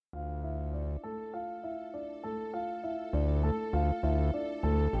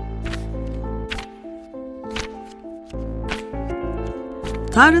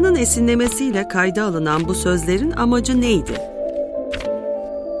Tanrı'nın esinlemesiyle kayda alınan bu sözlerin amacı neydi?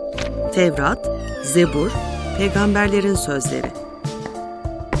 Tevrat, Zebur, peygamberlerin sözleri.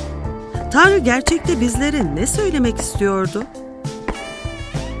 Tanrı gerçekte bizlere ne söylemek istiyordu?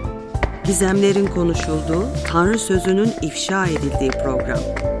 Gizemlerin konuşulduğu, Tanrı sözünün ifşa edildiği program.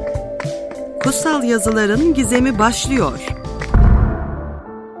 Kutsal yazıların gizemi başlıyor.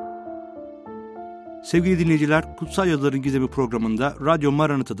 Sevgili dinleyiciler, Kutsal Yazıların Gizemi programında Radyo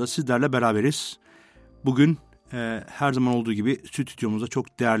Maranata'da sizlerle beraberiz. Bugün her zaman olduğu gibi stüdyomuzda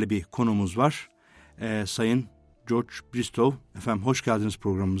çok değerli bir konuğumuz var. Sayın George Bristow. Efendim hoş geldiniz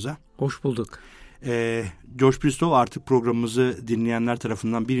programımıza. Hoş bulduk. George Bristow artık programımızı dinleyenler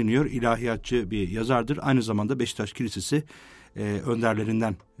tarafından biliniyor. İlahiyatçı bir yazardır. Aynı zamanda Beşiktaş Kilisesi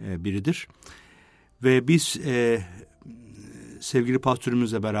önderlerinden biridir. Ve biz sevgili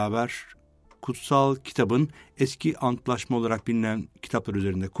pastörümüzle beraber kutsal kitabın eski antlaşma olarak bilinen kitaplar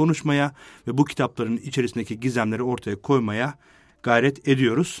üzerinde konuşmaya ve bu kitapların içerisindeki gizemleri ortaya koymaya gayret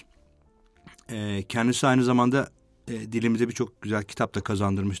ediyoruz. Kendisi aynı zamanda dilimize birçok güzel kitap da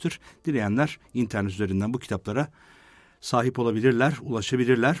kazandırmıştır. Dileyenler internet üzerinden bu kitaplara sahip olabilirler,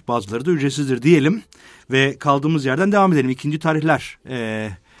 ulaşabilirler. Bazıları da ücretsizdir diyelim ve kaldığımız yerden devam edelim. İkinci tarihler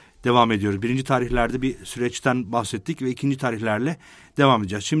devam ediyoruz. Birinci tarihlerde bir süreçten bahsettik ve ikinci tarihlerle devam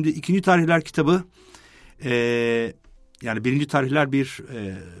edeceğiz. Şimdi ikinci tarihler kitabı yani birinci tarihler bir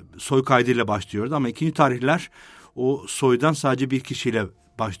soy kaydıyla başlıyordu ama ikinci tarihler o soydan sadece bir kişiyle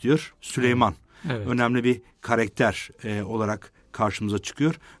başlıyor. Süleyman. Evet. Önemli bir karakter olarak karşımıza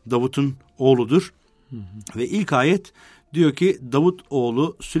çıkıyor. Davut'un oğludur. Hı hı. Ve ilk ayet diyor ki Davut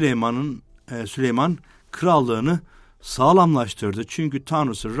oğlu Süleyman krallığını sağlamlaştırdı. Çünkü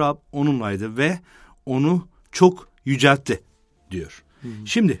Tanrısı Rab onunlaydı ve onu çok yüceltti diyor. Hı hı.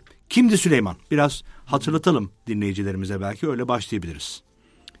 Şimdi kimdi Süleyman? Biraz hatırlatalım dinleyicilerimize, belki öyle başlayabiliriz.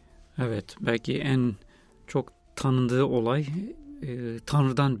 Evet, belki en çok tanındığı olay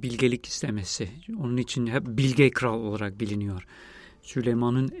Tanrı'dan bilgelik istemesi. Onun için hep bilge kral olarak biliniyor.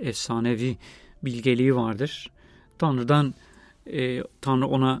 Süleyman'ın efsanevi bilgeliği vardır. Tanrı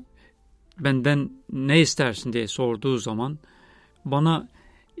ona benden ne istersin diye sorduğu zaman bana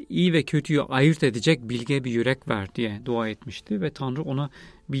iyi ve kötüyü ayırt edecek bilge bir yürek ver diye dua etmişti ve Tanrı ona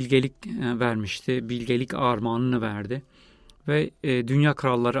bilgelik vermişti. Bilgelik armağanını verdi ve dünya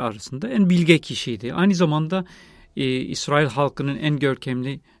kralları arasında en bilge kişiydi. Aynı zamanda İsrail halkının en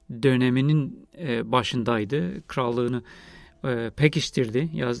görkemli döneminin başındaydı. Krallığını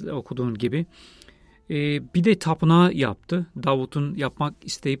pekiştirdi, okuduğun gibi. Bir de tapınağı yaptı. Davut'un yapmak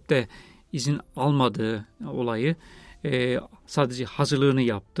isteyip de izin almadığı olayı sadece hazırlığını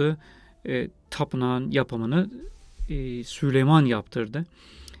yaptı. Tapınağın yapımını Süleyman yaptırdı.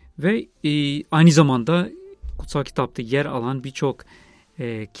 Ve aynı zamanda kutsal kitapta yer alan birçok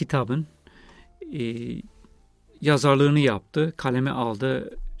kitabın yazarlığını yaptı. Kaleme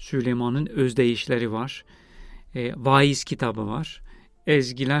aldı. Süleyman'ın özdeyişleri var. Vaiz kitabı var.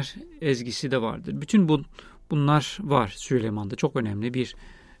 Ezgisi de vardır. Bütün bunlar var Süleyman'da. Çok önemli bir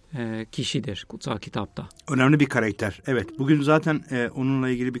kişidir kutsal kitapta. Önemli bir karakter. Evet, bugün zaten onunla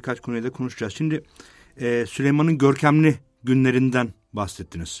ilgili birkaç konuyu da konuşacağız. Şimdi Süleyman'ın görkemli günlerinden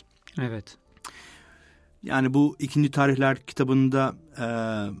bahsettiniz. Evet. Yani bu ikinci tarihler kitabında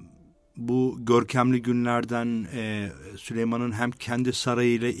bu görkemli günlerden Süleyman'ın hem kendi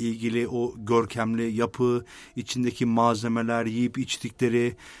sarayıyla ilgili o görkemli yapı, içindeki malzemeler, yiyip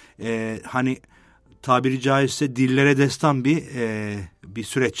içtikleri, hani tabiri caizse dillere destan bir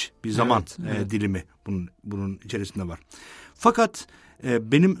süreç, bir zaman dilimi bunun içerisinde var. Fakat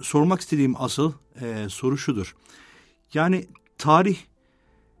benim sormak istediğim asıl soru şudur. Yani tarih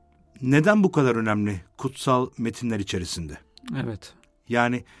neden bu kadar önemli kutsal metinler içerisinde? Evet.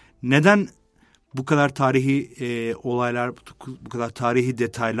 Yani neden bu kadar tarihi olaylar, bu kadar tarihi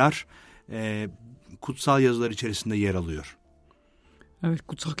detaylar kutsal yazılar içerisinde yer alıyor? Evet,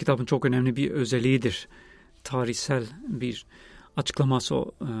 kutsal kitabın çok önemli bir özelliğidir. Tarihsel bir açıklaması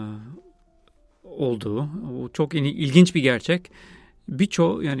olduğu. O çok ilginç bir gerçek.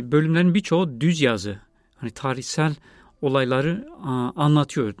 Yani bölümlerin birçoğu düz yazı. Hani tarihsel olayları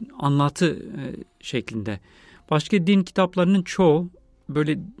anlatıyor. Anlatı şeklinde. Başka din kitaplarının çoğu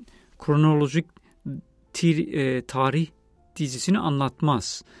böyle kronolojik tarih dizisini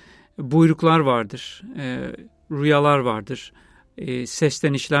anlatmaz. Buyruklar vardır, rüyalar vardır,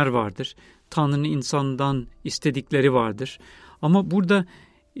 seslenişler vardır, Tanrı'nın insandan istedikleri vardır. Ama burada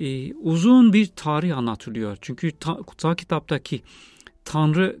uzun bir tarih anlatılıyor. Çünkü kutsal kitaptaki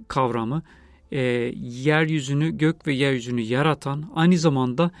Tanrı kavramı yeryüzünü, gök ve yeryüzünü yaratan, aynı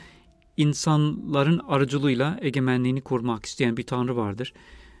zamanda insanların aracılığıyla egemenliğini kurmak isteyen bir Tanrı vardır.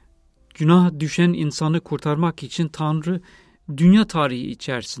 Günah düşen insanı kurtarmak için Tanrı dünya tarihi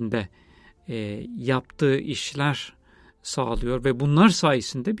içerisinde yaptığı işler sağlıyor ve bunlar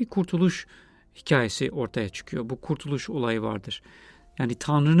sayesinde bir kurtuluş hikayesi ortaya çıkıyor. Bu kurtuluş olayı vardır. Yani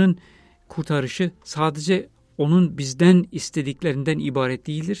Tanrı'nın kurtarışı sadece onun bizden istediklerinden ibaret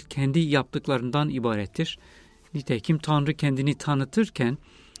değildir. Kendi yaptıklarından ibarettir. Nitekim Tanrı kendini tanıtırken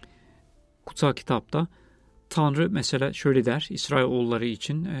kutsal kitapta Tanrı mesela şöyle der İsrailoğulları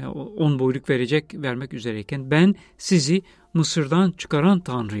için 10 buyruk vermek üzereyken ben sizi Mısır'dan çıkaran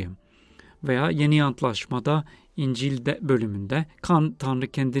Tanrıyım. Veya Yeni Antlaşmada İncil bölümünde Tanrı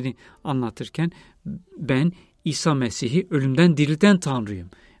kendini anlatırken ben İsa Mesih'i ölümden dirilten Tanrıyım.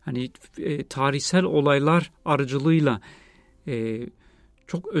 Hani tarihsel olaylar aracılığıyla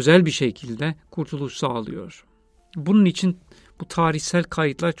çok özel bir şekilde kurtuluş sağlıyor. Bunun için bu tarihsel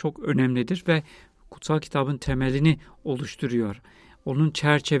kayıtlar çok önemlidir ve kutsal kitabın temelini oluşturuyor. Onun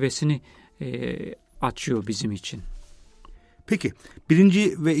çerçevesini açıyor bizim için. Peki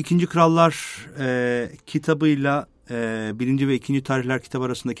 1. ve 2. Krallar kitabıyla 1. ve 2. Tarihler kitabı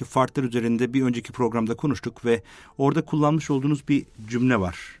arasındaki farklar üzerinde bir önceki programda konuştuk ve orada kullanmış olduğunuz bir cümle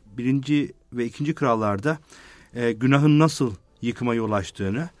var. 1. ve 2. Krallarda günahın nasıl yıkıma yol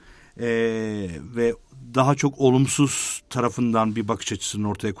açtığını ve daha çok olumsuz tarafından bir bakış açısının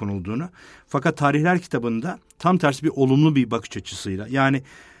ortaya konulduğunu, fakat Tarihler kitabında tam tersi bir olumlu bir bakış açısıyla, yani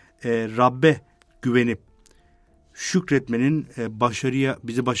Rabbe güvenip şükretmenin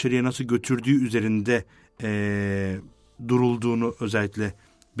bizi başarıya nasıl götürdüğü üzerinde durulduğunu özellikle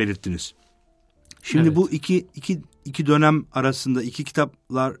belirttiniz. Şimdi evet. Bu iki dönem arasında, iki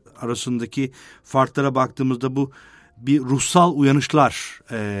kitaplar arasındaki farklara baktığımızda bu bir ruhsal uyanışlar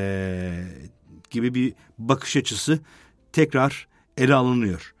gibi bir bakış açısı tekrar ele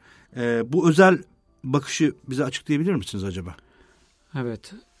alınıyor. Bu özel bakışı bize açıklayabilir misiniz acaba?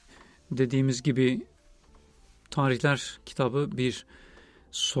 Evet, dediğimiz gibi Tarihler kitabı bir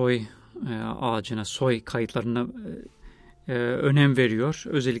soy ağacına, soy kayıtlarına önem veriyor.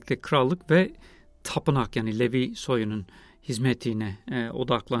 Özellikle krallık ve tapınak, yani Levi soyunun hizmetine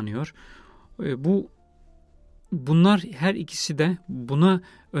odaklanıyor. Bunlar her ikisi de buna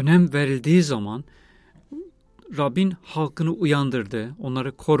önem verildiği zaman Rabbin halkını uyandırdığı,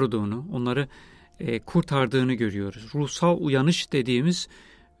 onları koruduğunu, onları kurtardığını görüyoruz. Ruhsal uyanış dediğimiz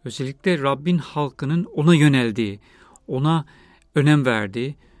özellikle Rabbin halkının ona yöneldiği, ona önem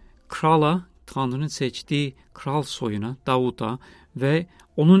verdiği, krala, Tanrı'nın seçtiği kral soyuna, Davut'a ve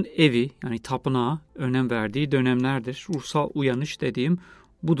onun evi, yani tapınağa önem verdiği dönemlerdir. Ruhsal uyanış dediğim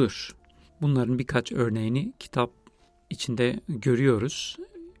budur. Bunların birkaç örneğini kitap içinde görüyoruz.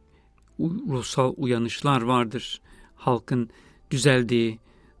 Ruhsal uyanışlar vardır. Halkın düzeldiği,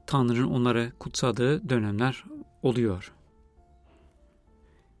 Tanrı'nın onları kutsadığı dönemler oluyor.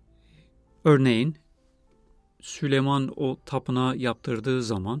 Örneğin Süleyman o tapınağı yaptırdığı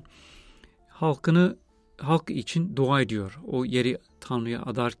zaman halk için dua ediyor. O yeri Tanrı'ya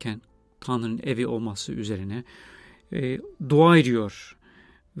adarken Tanrı'nın evi olması üzerine dua ediyor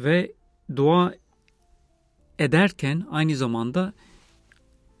ve dua ederken aynı zamanda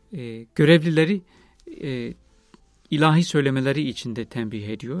görevlileri ilahi söylemeleri için de tembih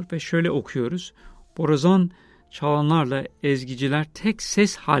ediyor ve şöyle okuyoruz. Borazan çalanlarla ezgiciler tek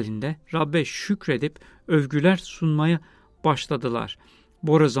ses halinde Rabbe şükredip övgüler sunmaya başladılar.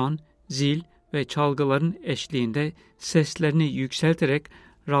 Borazan, zil ve çalgıların eşliğinde seslerini yükselterek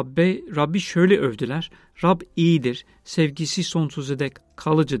Rabbi şöyle övdüler. Rab iyidir, sevgisi sonsuza dek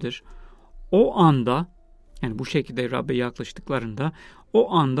kalıcıdır. O anda, yani bu şekilde Rabbe yaklaştıklarında,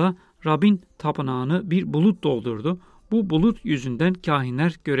 o anda Rabbin tapınağını bir bulut doldurdu. Bu bulut yüzünden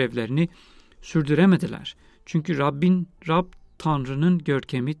kahinler görevlerini sürdüremediler. Çünkü Rab Tanrı'nın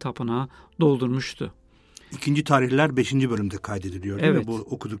görkemi tapınağı doldurmuştu. 2. Tarihler 5. bölümde kaydediliyor değil mi bu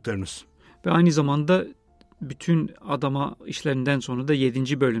okuduklarınız? Ve aynı zamanda bütün adama işlerinden sonra da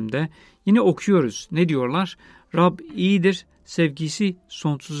 7. bölümde yine okuyoruz. Ne diyorlar? Rab iyidir, sevgisi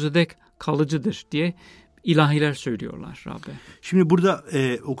sonsuza dek kalıcıdır diye ilahiler söylüyorlar Rabbe. Şimdi burada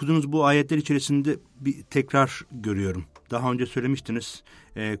okuduğunuz bu ayetler içerisinde bir tekrar görüyorum. Daha önce söylemiştiniz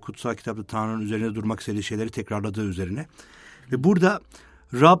kutsal kitapta Tanrı'nın üzerine durmak istediği şeyleri tekrarladığı üzerine. Ve burada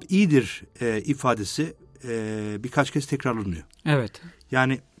Rab iyidir ifadesi birkaç kez tekrarlanıyor. Evet.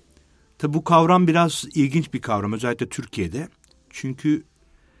 Yani tabi bu kavram biraz ilginç bir kavram özellikle Türkiye'de. Çünkü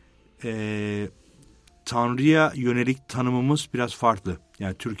Tanrı'ya yönelik tanımımız biraz farklı.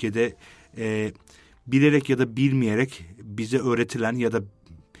 Yani Türkiye'de bilerek ya da bilmeyerek bize öğretilen ya da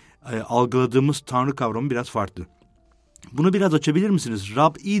algıladığımız Tanrı kavramı biraz farklı. Bunu biraz açabilir misiniz?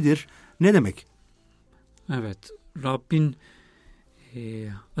 Rab iyidir ne demek? Evet, Rabbin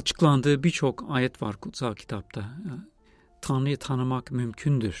açıklandığı birçok ayet var kutsal kitapta. Tanrı'yı tanımak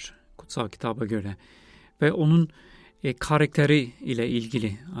mümkündür kutsal kitaba göre. Ve onun karakteri ile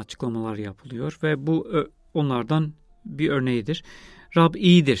ilgili açıklamalar yapılıyor. Ve bu onlardan bir örneğidir. Rab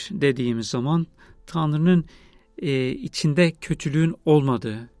iyidir dediğimiz zaman Tanrı'nın içinde kötülüğün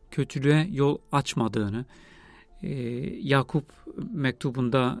olmadığı, kötülüğe yol açmadığını, Yakup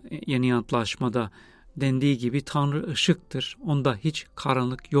mektubunda, Yeni Antlaşmada dendiği gibi Tanrı ışıktır, onda hiç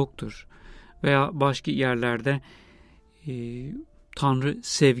karanlık yoktur. Veya başka yerlerde Tanrı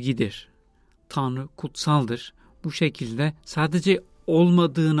sevgidir, Tanrı kutsaldır. Bu şekilde sadece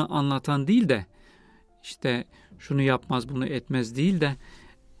olmadığını anlatan değil de, işte şunu yapmaz, bunu etmez değil de,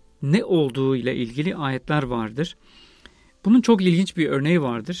 ne olduğu ile ilgili ayetler vardır. Bunun çok ilginç bir örneği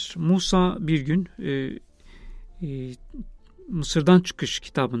vardır. Musa bir gün Mısır'dan çıkış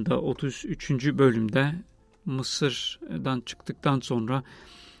kitabında 33. bölümde Mısır'dan çıktıktan sonra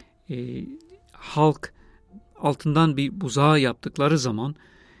halk altından bir buzağı yaptıkları zaman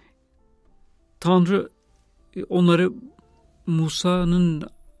Tanrı onları Musa'nın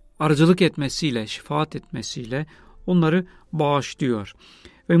aracılık etmesiyle, şefaat etmesiyle onları bağışlıyor.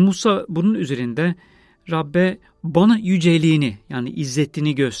 Ve Musa bunun üzerinde Rabbe bana yüceliğini, yani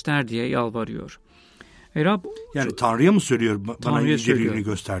izzetini göster diye yalvarıyor. Rab, yani Tanrı'ya mı söylüyor bana yüceliğini söylüyor,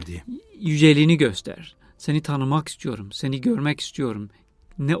 göster diye? Yüceliğini göster. Seni tanımak istiyorum, seni görmek istiyorum.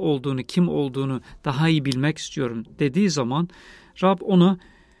 Ne olduğunu, kim olduğunu daha iyi bilmek istiyorum dediği zaman Rab ona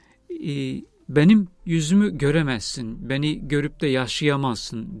benim yüzümü göremezsin, beni görüp de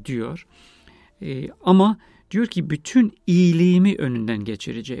yaşayamazsın diyor. Ama diyor ki bütün iyiliğimi önünden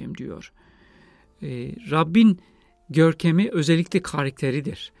geçireceğim diyor. Rabbin görkemi özellikle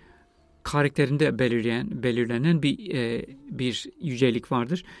karakteridir. Karakterinde belirlenen bir yücelik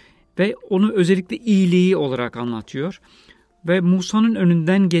vardır. Ve onu özellikle iyiliği olarak anlatıyor. Ve Musa'nın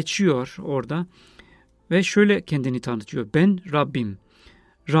önünden geçiyor orada. Ve şöyle kendini tanıtıyor. Ben Rabbim.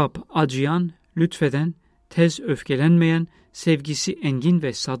 Rab acıyan, lütfeden, tez öfkelenmeyen, sevgisi engin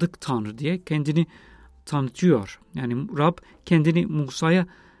ve sadık Tanrı diye kendini tanıtıyor. Yani Rab kendini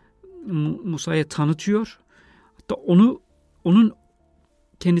Musa'ya tanıtıyor. Hatta onun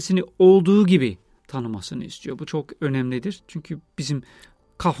kendisini olduğu gibi tanımasını istiyor. Bu çok önemlidir. Çünkü bizim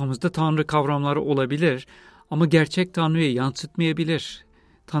kafamızda Tanrı kavramları olabilir ama gerçek Tanrı'yı yansıtmayabilir.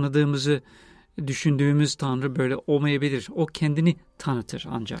 Tanıdığımızı, düşündüğümüz Tanrı böyle olmayabilir. O kendini tanıtır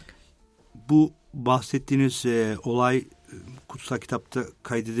ancak. Bu bahsettiğiniz olay kutsal kitapta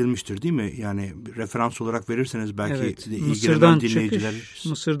kaydedilmiştir değil mi? Yani referans olarak verirseniz belki evet, ilgilenen dinleyiciler.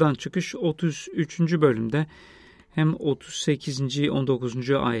 Mısır'dan çıkış 33. bölümde hem 38.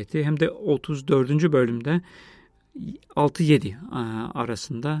 19. ayeti hem de 34. bölümde 6-7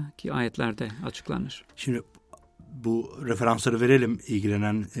 arasındaki ayetlerde açıklanır. Şimdi bu referansları verelim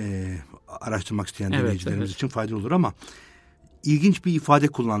ilgilenen, araştırmak isteyen dinleyicilerimiz için faydalı olur ama ilginç bir ifade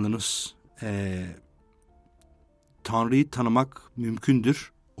kullandınız. Tanrı'yı tanımak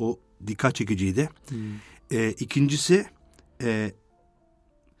mümkündür. O dikkat çekiciydi. İkincisi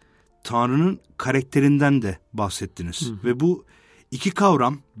Tanrı'nın karakterinden de bahsettiniz. Ve bu iki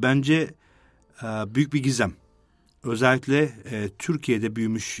kavram bence büyük bir gizem. Özellikle Türkiye'de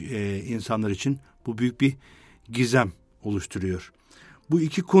büyümüş insanlar için bu büyük bir gizem oluşturuyor. Bu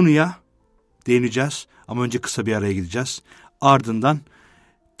iki konuya değineceğiz ama önce kısa bir araya gideceğiz. Ardından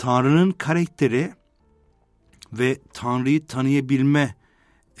Tanrı'nın karakteri ve Tanrı'yı tanıyabilme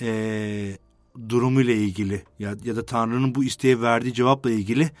durumuyla ilgili ya da Tanrı'nın bu isteğe verdiği cevapla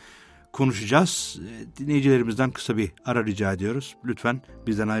ilgili konuşacağız. Dinleyicilerimizden kısa bir ara rica ediyoruz. Lütfen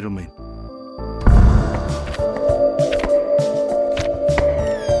bizden ayrılmayın.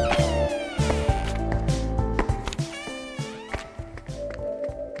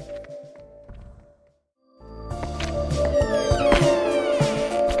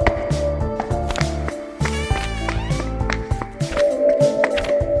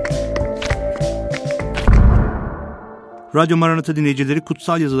 Radyo Maranatha dinleyicileri,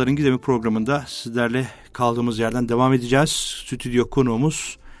 Kutsal Yazıların Gizemi programında sizlerle kaldığımız yerden devam edeceğiz. Stüdyo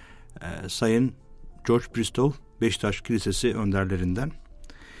konuğumuz Sayın George Bristow, Beşiktaş Kilisesi önderlerinden.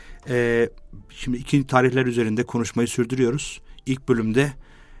 Şimdi ikinci tarihler üzerinde konuşmayı sürdürüyoruz. İlk bölümde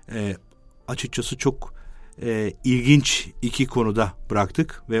açıkçası çok ilginç iki konuda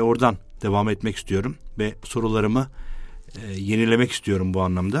bıraktık ve oradan devam etmek istiyorum ve sorularımı yenilemek istiyorum bu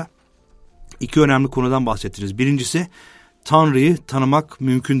anlamda. İki önemli konudan bahsettiniz. Birincisi, Tanrı'yı tanımak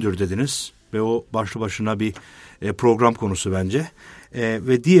mümkündür dediniz ve o başlı başına bir program konusu bence.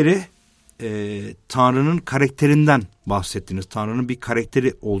 Ve diğeri Tanrı'nın karakterinden bahsettiniz. Tanrı'nın bir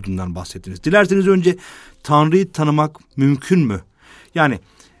karakteri olduğundan bahsettiniz. Dilerseniz önce Tanrı'yı tanımak mümkün mü? Yani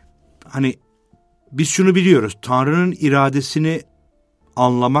hani biz şunu biliyoruz. Tanrı'nın iradesini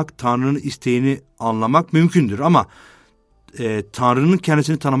anlamak, Tanrı'nın isteğini anlamak mümkündür. Ama Tanrı'nın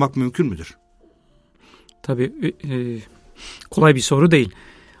kendisini tanımak mümkün müdür? Tabii kolay bir soru değil.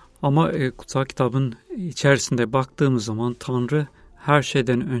 Ama kutsal kitabın içerisinde baktığımız zaman Tanrı her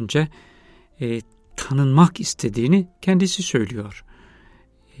şeyden önce tanınmak istediğini kendisi söylüyor.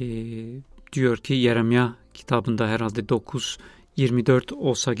 Diyor ki Yeremya kitabında herhalde 9:24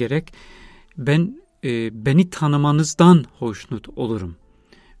 olsa gerek. Beni tanımanızdan hoşnut olurum.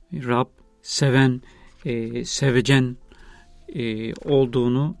 Rab seven, sevecen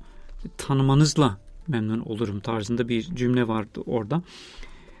olduğunu tanımanızla memnun olurum tarzında bir cümle vardı orada.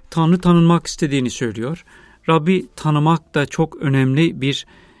 Tanrı tanınmak istediğini söylüyor. Rabbi tanımak da çok önemli bir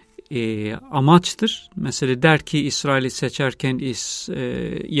amaçtır. Mesela der ki İsrail'i seçerken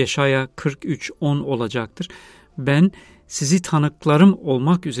Yeşaya 43:10 olacaktır. Ben sizi tanıklarım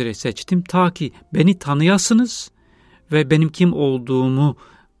olmak üzere seçtim ta ki beni tanıyasınız ve benim kim olduğumu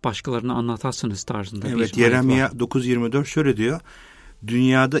başkalarına anlatasınız tarzında. Evet, Yeremya 9:24 şöyle diyor.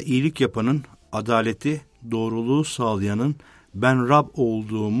 Dünyada iyilik yapanın, adaleti, doğruluğu sağlayanın ben Rab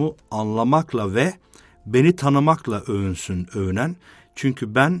olduğumu anlamakla ve beni tanımakla övünen.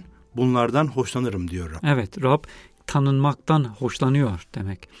 Çünkü ben bunlardan hoşlanırım diyor Rab. Evet, Rab tanınmaktan hoşlanıyor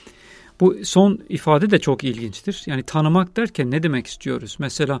demek. Bu son ifade de çok ilginçtir. Yani tanımak derken ne demek istiyoruz?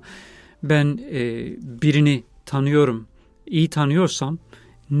 Mesela ben birini tanıyorum, iyi tanıyorsam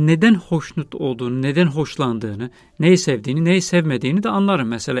neden hoşnut olduğunu, neden hoşlandığını, neyi sevdiğini, neyi sevmediğini de anlarım.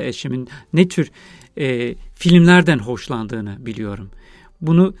 Mesela eşimin ne tür filmlerden hoşlandığını biliyorum.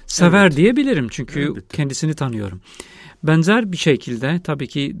 Bunu sever diyebilirim çünkü kendisini tanıyorum. Benzer bir şekilde tabii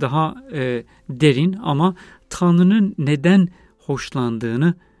ki daha derin ama Tanrı'nın neden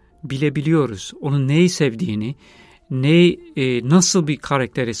hoşlandığını bilebiliyoruz. Onun neyi sevdiğini, nasıl bir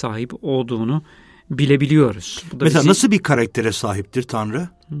karaktere sahip olduğunu bilebiliyoruz. Mesela nasıl bir karaktere sahiptir Tanrı?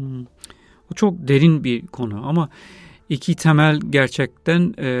 Bu çok derin bir konu ama iki temel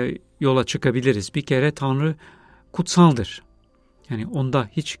gerçekten yola çıkabiliriz. Bir kere Tanrı kutsaldır. Yani onda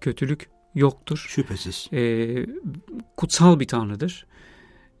hiç kötülük yoktur. Şüphesiz. Kutsal bir Tanrı'dır.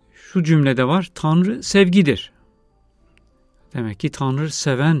 Şu cümlede var, Tanrı sevgidir. Demek ki Tanrı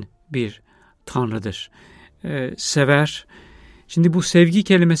seven bir Tanrı'dır. Sever. Şimdi bu sevgi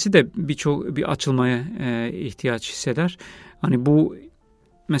kelimesi de bir açılmaya ihtiyaç hisseder. Hani bu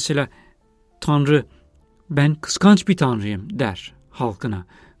mesela Tanrı ben kıskanç bir Tanrıyım der halkına.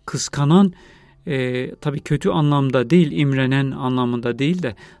 Kıskanan tabii kötü anlamda değil, imrenen anlamında değil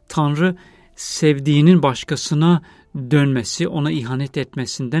de Tanrı sevdiğinin başkasına dönmesi, ona ihanet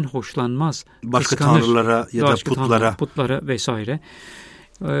etmesinden hoşlanmaz. Başka Kıskanır. tanrılara ya da putlara. Putlara vesaire.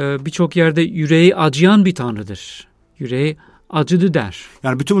 Birçok yerde yüreği acıyan bir Tanrı'dır. Yüreği acıdı der.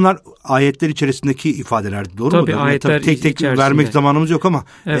 Yani bütün bunlar ayetler içerisindeki ifadeler, doğru mu? Tabii ayetler tabii tek içerisinde. Vermek zamanımız yok ama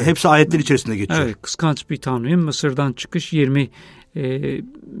hepsi ayetler içerisinde geçiyor. Evet, kıskanç bir Tanrıyım. Mısır'dan çıkış 20.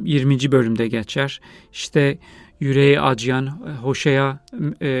 bölümde geçer. İşte yüreği acıyan Hoşea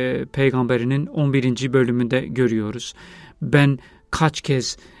peygamberinin 11. bölümünde görüyoruz. Ben kaç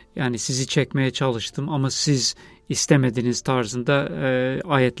kez yani sizi çekmeye çalıştım ama siz istemediniz tarzında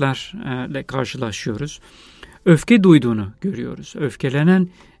ayetlerle karşılaşıyoruz. Öfke duyduğunu görüyoruz. Öfkelenen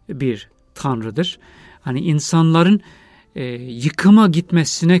bir Tanrı'dır. Hani insanların yıkıma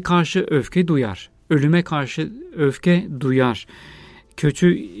gitmesine karşı öfke duyar. Ölüme karşı öfke duyar.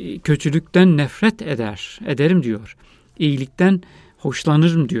 Kötülükten nefret ederim diyor. İyilikten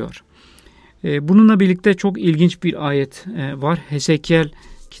hoşlanırım diyor. Bununla birlikte çok ilginç bir ayet var. Hesekiel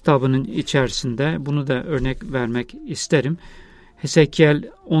kitabının içerisinde. Bunu da örnek vermek isterim. Hesekiel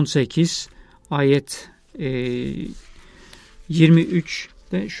 18 ayet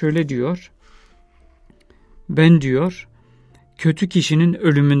 23'te şöyle diyor. Ben diyor kötü kişinin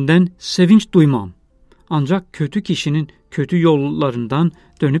ölümünden sevinç duymam. Ancak kötü kişinin kötü yollarından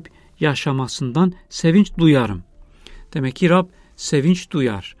dönüp yaşamasından sevinç duyarım. Demek ki Rab sevinç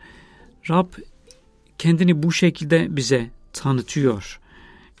duyar. Rab kendini bu şekilde bize tanıtıyor.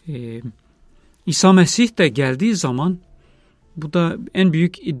 İsa Mesih de geldiği zaman bu da en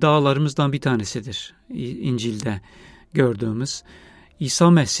büyük iddialarımızdan bir tanesidir. İncil'de gördüğümüz. İsa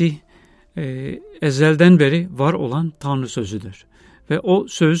Mesih ezelden beri var olan Tanrı sözüdür. Ve o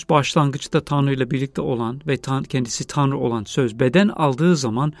söz başlangıçta Tanrı ile birlikte olan ve kendisi Tanrı olan söz beden aldığı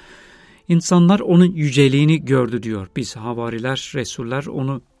zaman insanlar onun yüceliğini gördü diyor. Biz havariler, resuller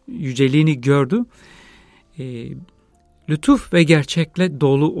onu yüceliğini gördü. lütuf ve gerçekle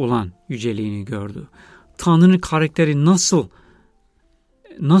dolu olan yüceliğini gördü. Tanrı'nın karakteri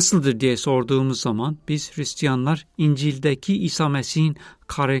nasıldır diye sorduğumuz zaman biz Hristiyanlar İncil'deki İsa Mesih'in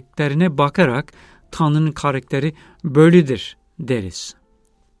karakterine bakarak Tanrı'nın karakteri böyledir deriz.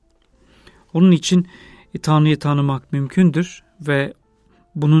 Onun için Tanrı'yı tanımak mümkündür ve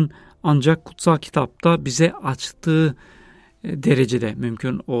bunun ancak kutsal kitapta bize açtığı derecede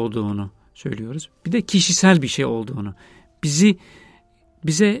mümkün olduğunu söylüyoruz. Bir de kişisel bir şey olduğunu.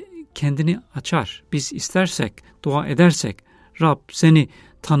 Bize kendini açar. Biz istersek, dua edersek, Rab seni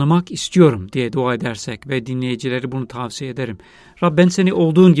tanımak istiyorum diye dua edersek ve dinleyicileri bunu tavsiye ederim. Rab ben seni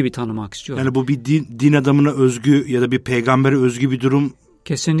olduğun gibi tanımak istiyorum. Yani bu bir din adamına özgü ya da bir peygambere özgü bir durum.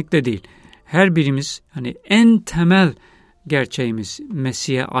 Kesinlikle değil. Her birimiz hani en temel gerçeğimiz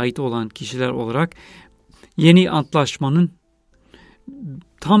Mesih'e ait olan kişiler olarak yeni antlaşmanın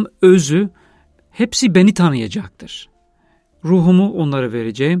tam özü hepsi beni tanıyacaktır. Ruhumu onlara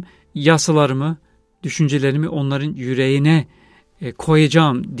vereceğim, yasalarımı, düşüncelerimi onların yüreğine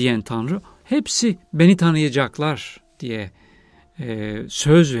koyacağım diyen Tanrı hepsi beni tanıyacaklar diye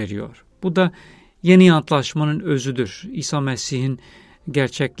söz veriyor. Bu da yeni antlaşmanın özüdür. İsa Mesih'in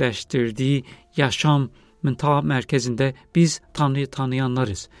gerçekleştirdiği yaşamın ta merkezinde biz Tanrı'yı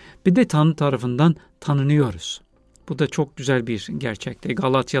tanıyanlarız. Bir de Tanrı tarafından tanınıyoruz. Bu da çok güzel bir gerçekti.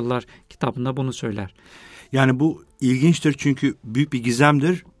 Galatyalılar kitabında bunu söyler. Yani bu ilginçtir çünkü büyük bir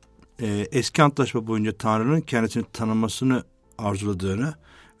gizemdir. Eski antlaşma boyunca Tanrı'nın kendisini tanımasını arzuladığını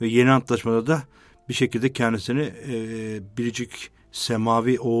ve yeni antlaşmada da bir şekilde kendisini biricik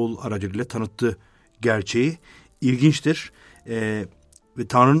semavi oğul aracılığıyla tanıttığı gerçeği ilginçtir. Ve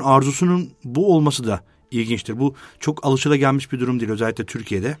Tanrı'nın arzusunun bu olması da ilginçtir. Bu çok alışılagelmiş bir durum değil, özellikle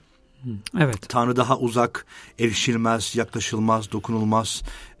Türkiye'de. Evet. Tanrı daha uzak, erişilmez, yaklaşılmaz, dokunulmaz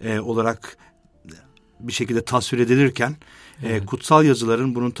olarak bir şekilde tasvir edilirken kutsal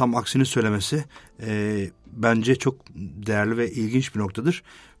yazıların bunun tam aksini söylemesi bence çok değerli ve ilginç bir noktadır.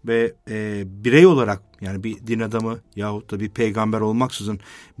 Ve birey olarak, yani bir din adamı yahut da bir peygamber olmaksızın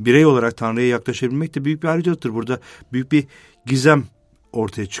birey olarak Tanrı'ya yaklaşabilmek de büyük bir ayrıcalıktır. Burada büyük bir gizem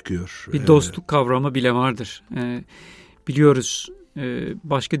ortaya çıkıyor. Bir dostluk kavramı bile vardır. Biliyoruz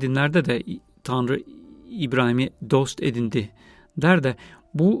başka dinlerde de Tanrı İbrahim'i dost edindi der de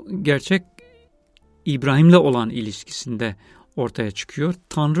bu gerçek İbrahim'le olan ilişkisinde ortaya çıkıyor.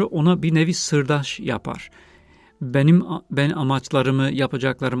 Tanrı ona bir nevi sırdaş yapar. Ben amaçlarımı,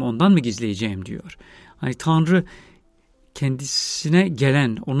 yapacaklarımı ondan mı gizleyeceğim diyor. Hani Tanrı kendisine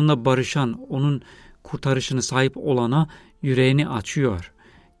gelen, onunla barışan, onun kurtarışını sahip olana yüreğini açıyor.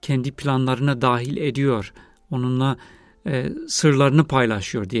 Kendi planlarına dahil ediyor. Onunla sırlarını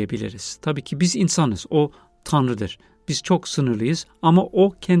paylaşıyor diyebiliriz. Tabii ki biz insanız, o Tanrı'dır. Biz çok sınırlıyız ama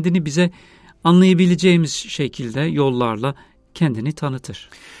o kendini bize anlayabileceğimiz şekilde yollarla kendini tanıtır.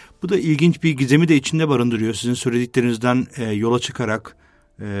 Bu da ilginç bir gizemi de içinde barındırıyor. Sizin söylediklerinizden yola çıkarak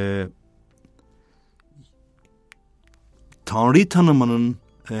Tanrı'yı tanımanın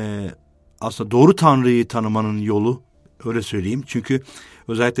aslında doğru Tanrı'yı tanımanın yolu, öyle söyleyeyim. Çünkü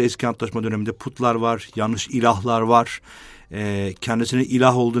özellikle eski antlaşma döneminde putlar var, yanlış ilahlar var, kendisine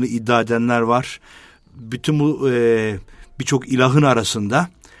ilah olduğunu iddia edenler var. Bütün bu birçok ilahın arasında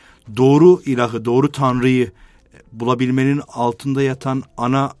doğru ilahı, doğru Tanrı'yı bulabilmenin altında yatan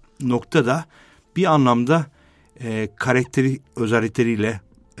ana nokta da bir anlamda karakteri özellikleriyle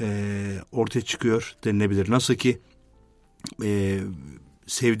ortaya çıkıyor denilebilir. Nasıl ki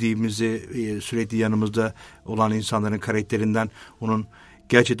sevdiğimizi, sürekli yanımızda olan insanların karakterinden onun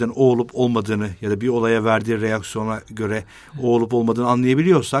gerçekten o olup olmadığını ya da bir olaya verdiği reaksiyona göre o olup olmadığını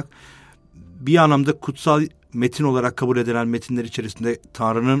anlayabiliyorsak, bir anlamda kutsal metin olarak kabul edilen metinler içerisinde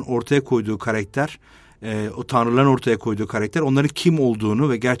Tanrı'nın ortaya koyduğu karakter, o Tanrıların ortaya koyduğu karakter onların kim olduğunu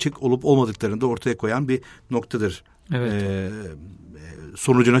ve gerçek olup olmadıklarını da ortaya koyan bir noktadır. Evet.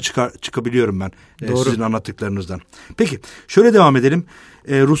 Sonucuna çıkabiliyorum ben sizin anlattıklarınızdan. Peki şöyle devam edelim.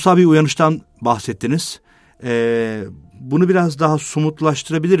 Ruhsal bir uyanıştan bahsettiniz. Bunu biraz daha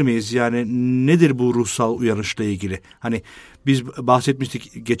somutlaştırabilir miyiz? Yani nedir bu ruhsal uyanışla ilgili? Hani biz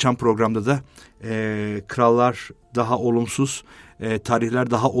bahsetmiştik geçen programda da krallar daha olumsuz,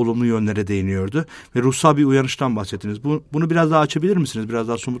 tarihler daha olumlu yönlere değiniyordu. Ve ruhsal bir uyanıştan bahsettiniz. Bunu biraz daha açabilir misiniz? Biraz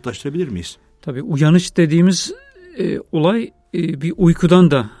daha somutlaştırabilir miyiz? Tabii uyanış dediğimiz olay bir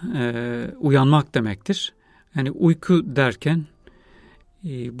uykudan da uyanmak demektir. Yani uyku derken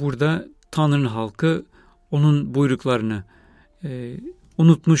burada Tanrı'nın halkı onun buyruklarını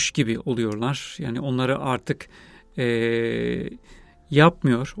unutmuş gibi oluyorlar. Yani onları artık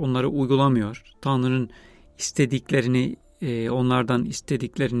yapmıyor, onları uygulamıyor. Tanrı'nın istediklerini, onlardan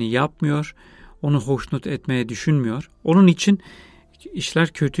istediklerini yapmıyor. onu hoşnut etmeye düşünmüyor. Onun için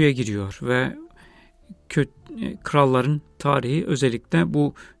işler kötüye giriyor ve kralların tarihi özellikle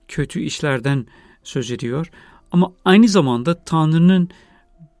bu kötü işlerden söz ediyor. Ama aynı zamanda Tanrı'nın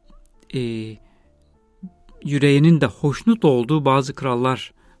yüreğinin de hoşnut olduğu bazı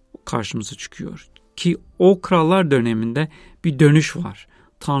krallar karşımıza çıkıyor. Ki o krallar döneminde bir dönüş var.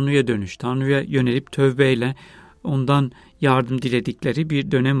 Tanrı'ya dönüş, Tanrı'ya yönelip tövbeyle ondan yardım diledikleri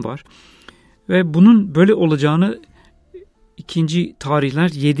bir dönem var. Ve bunun böyle olacağını 2. Tarihler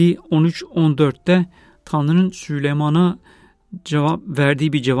 7, 13, 14'te Tanrı'nın Süleyman'a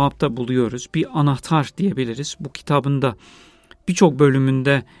verdiği bir cevapta buluyoruz. Bir anahtar diyebiliriz. Bu kitabın da birçok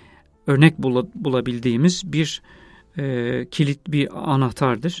bölümünde örnek bulabildiğimiz bir kilit bir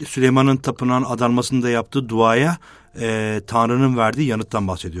anahtardır. Süleyman'ın tapınağın adanmasında yaptığı duaya Tanrı'nın verdiği yanıttan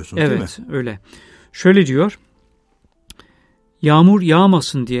bahsediyorsunuz, değil mi? Evet, öyle. Şöyle diyor: yağmur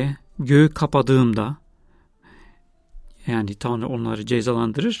yağmasın diye göğü kapadığımda, yani Tanrı onları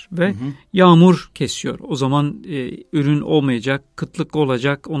cezalandırır ve yağmur kesiyor. O zaman ürün olmayacak, kıtlık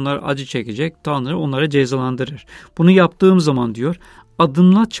olacak, onlar acı çekecek. Tanrı onları cezalandırır. Bunu yaptığım zaman diyor,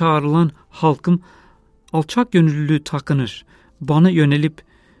 adımla çağrılan halkım alçak gönüllülüğü takınır. Bana yönelip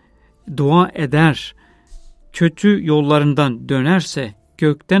dua eder. Kötü yollarından dönerse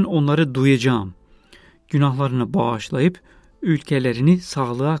gökten onları duyacağım. Günahlarını bağışlayıp ülkelerini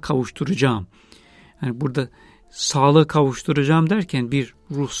sağlığa kavuşturacağım. Yani burada sağlığı kavuşturacağım derken bir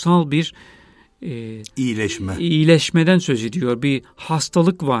ruhsal bir iyileşmeden söz ediyor. Bir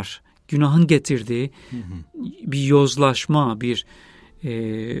hastalık var. Günahın getirdiği bir yozlaşma,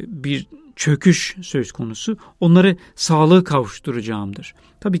 bir çöküş söz konusu. Onları sağlığı kavuşturacağımdır.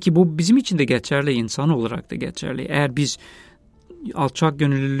 Tabii ki bu bizim için de geçerli, insan olarak da geçerli. Eğer biz alçak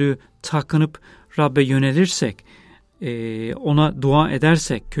gönüllülüğü takınıp Rabbe yönelirsek, ona dua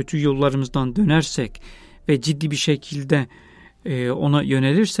edersek, kötü yollarımızdan dönersek ve ciddi bir şekilde ona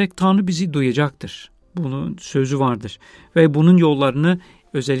yönelirsek Tanrı bizi duyacaktır. Bunun sözü vardır. Ve bunun yollarını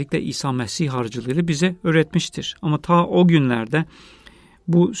özellikle İsa Mesih aracılığıyla bize öğretmiştir. Ama ta o günlerde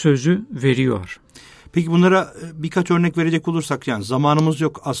bu sözü veriyor. Peki bunlara birkaç örnek verecek olursak, yani zamanımız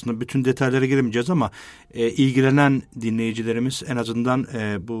yok aslında, bütün detaylara giremeyeceğiz ama ilgilenen dinleyicilerimiz en azından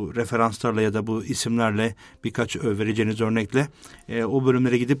bu referanslarla ya da bu isimlerle birkaç vereceğiniz örnekle o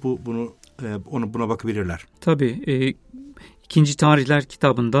bölümlere gidip buna bakabilirler. Tabii 2. Tarihler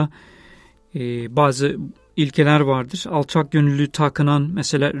kitabında bazı ilkeler vardır. Alçak gönüllü takınan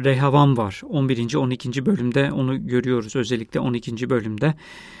mesela Rehavam var. 11. 12. bölümde onu görüyoruz, özellikle 12. bölümde.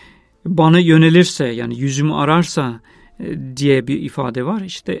 Bana yönelirse, yani yüzümü ararsa diye bir ifade var.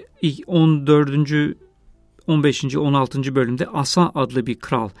 İşte 14. 15. 16. bölümde Asa adlı bir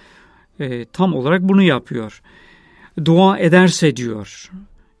kral tam olarak bunu yapıyor. Dua ederse diyor.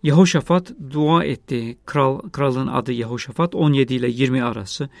 Yehoşafat dua etti. Kralın adı Yehoşafat, 17 ile 20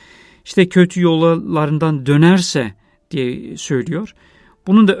 arası. İşte kötü yollarından dönerse diye söylüyor.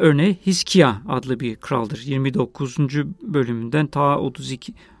 Bunun da örneği Hiskiya adlı bir kraldır. 29. bölümünden ta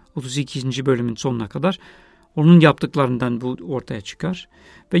 32. bölümün sonuna kadar onun yaptıklarından bu ortaya çıkar.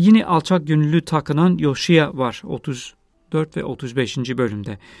 Ve yine alçak gönüllü takınan Yoşiya var 34 ve 35.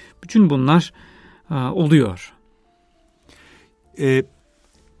 bölümde. Bütün bunlar oluyor.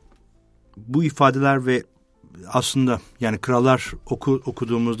 Bu ifadeler ve aslında yani krallar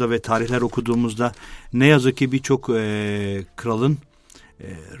okuduğumuzda ve tarihler okuduğumuzda ne yazık ki birçok kralın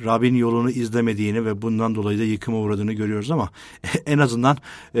Rabbin yolunu izlemediğini ve bundan dolayı da yıkıma uğradığını görüyoruz ama en azından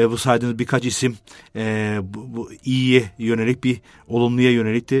bu saydığınız birkaç isim bu iyiye yönelik, bir olumluya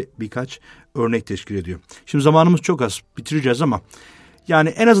yönelik de birkaç örnek teşkil ediyor. Şimdi zamanımız çok az, bitireceğiz ama yani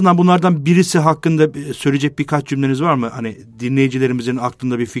en azından bunlardan birisi hakkında söyleyecek birkaç cümleniz var mı? Hani dinleyicilerimizin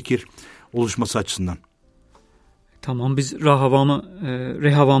aklında bir fikir oluşması açısından. Tamam, biz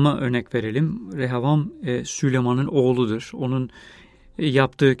Rehavam'a örnek verelim. Rehavam Süleyman'ın oğludur. Onun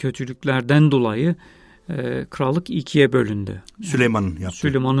yaptığı kötülüklerden dolayı krallık ikiye bölündü.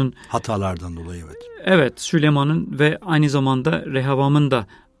 Süleyman'ın hatalardan dolayı, evet. Evet, Süleyman'ın ve aynı zamanda Rehavam'ın da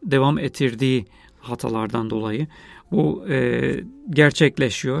devam ettirdiği hatalardan dolayı bu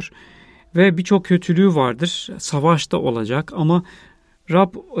gerçekleşiyor. Ve birçok kötülüğü vardır. Savaşta olacak ama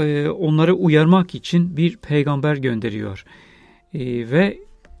Rab onları uyarmak için bir peygamber gönderiyor. Ve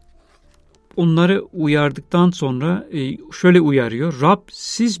onları uyardıktan sonra şöyle uyarıyor. Rab,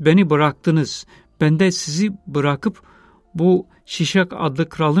 siz beni bıraktınız. Ben de sizi bırakıp bu Şişak adlı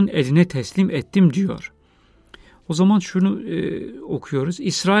kralın eline teslim ettim diyor. O zaman şunu okuyoruz.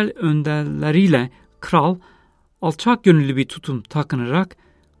 İsrail önderleriyle kral alçak gönüllü bir tutum takınarak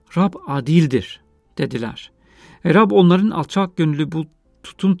Rab adildir dediler. Rab onların alçak gönüllü bu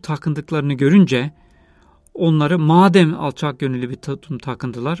tutum takındıklarını görünce onları, madem alçak gönüllü bir tutum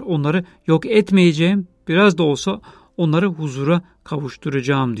takındılar, onları yok etmeyeceğim, biraz da olsa onları huzura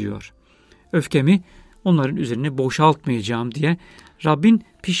kavuşturacağım diyor. Öfkemi onların üzerine boşaltmayacağım diye Rabbin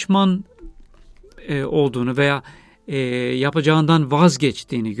pişman olduğunu veya yapacağından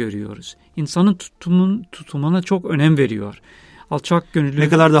vazgeçtiğini görüyoruz. İnsanın tutumuna çok önem veriyor. Alçak gönüllü. Ne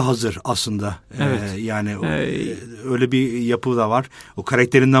kadar da hazır aslında. Evet. Yani öyle bir yapı da var. O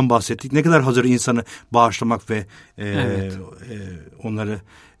karakterinden bahsettik. Ne kadar hazır insanı bağışlamak ve onları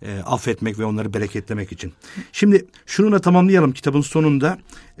affetmek ve onları bereketlemek için. Şimdi şununla tamamlayalım kitabın sonunda.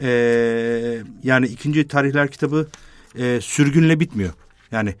 Yani 2. Tarihler kitabı sürgünle bitmiyor.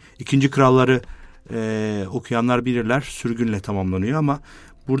 Yani 2. Kralları okuyanlar bilirler, sürgünle tamamlanıyor ama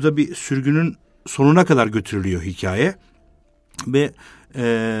burada bir sürgünün sonuna kadar götürülüyor hikaye. Ve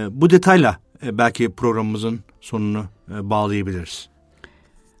bu detayla belki programımızın sonunu bağlayabiliriz.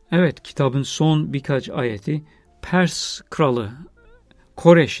 Evet, kitabın son birkaç ayeti Pers kralı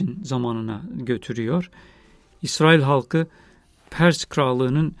Koreş'in zamanına götürüyor. İsrail halkı Pers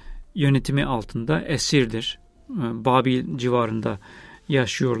krallığının yönetimi altında esirdir. Babil civarında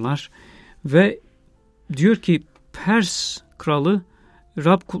yaşıyorlar ve diyor ki Pers krallığını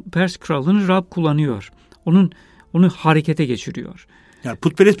Rab kullanıyor. Onu harekete geçiriyor. Yani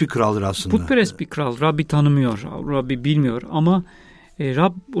putperest bir kraldır aslında. Putperest bir kral. Rabbi tanımıyor, Rabbi bilmiyor ama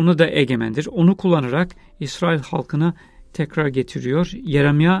Rab ona da egemendir. Onu kullanarak İsrail halkına tekrar getiriyor.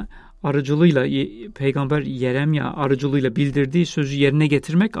 Yeremya aracılığıyla, Peygamber Yeremya aracılığıyla bildirdiği sözü yerine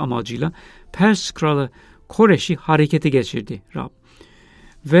getirmek amacıyla Pers kralı Koreş'i harekete geçirdi Rab.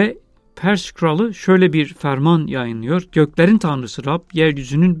 Ve Pers kralı şöyle bir ferman yayınlıyor. Göklerin tanrısı Rab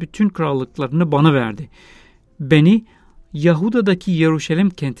yeryüzünün bütün krallıklarını bana verdi. Beni Yahuda'daki Yeruşalim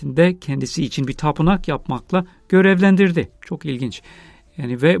kentinde kendisi için bir tapınak yapmakla görevlendirdi. Çok ilginç.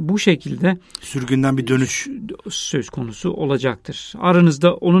 Yani ve bu şekilde sürgünden bir dönüş söz konusu olacaktır.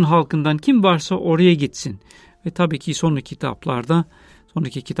 Aranızda onun halkından kim varsa oraya gitsin. Ve tabii ki sonraki kitaplarda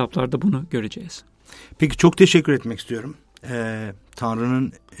bunu göreceğiz. Peki çok teşekkür etmek istiyorum.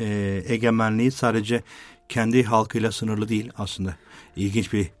 Tanrı'nın egemenliği sadece kendi halkıyla sınırlı değil aslında.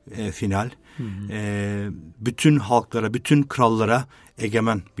 İlginç bir final. Bütün halklara, bütün krallara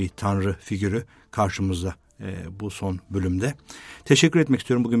egemen bir Tanrı figürü karşımızda bu son bölümde. Teşekkür etmek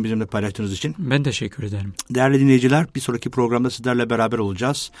istiyorum bugün bizimle paylaştığınız için. Ben teşekkür ederim. Değerli dinleyiciler, bir sonraki programda sizlerle beraber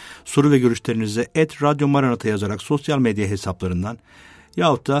olacağız. Soru ve görüşlerinizi @Radyo Maranata yazarak sosyal medya hesaplarından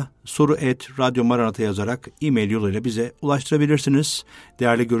yahut da soru@radyomaranata yazarak e-mail yoluyla bize ulaştırabilirsiniz.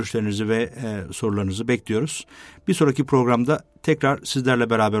 Değerli görüşlerinizi ve sorularınızı bekliyoruz. Bir sonraki programda tekrar sizlerle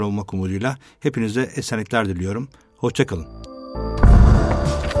beraber olmak umuduyla hepinize esenlikler diliyorum. Hoşça kalın.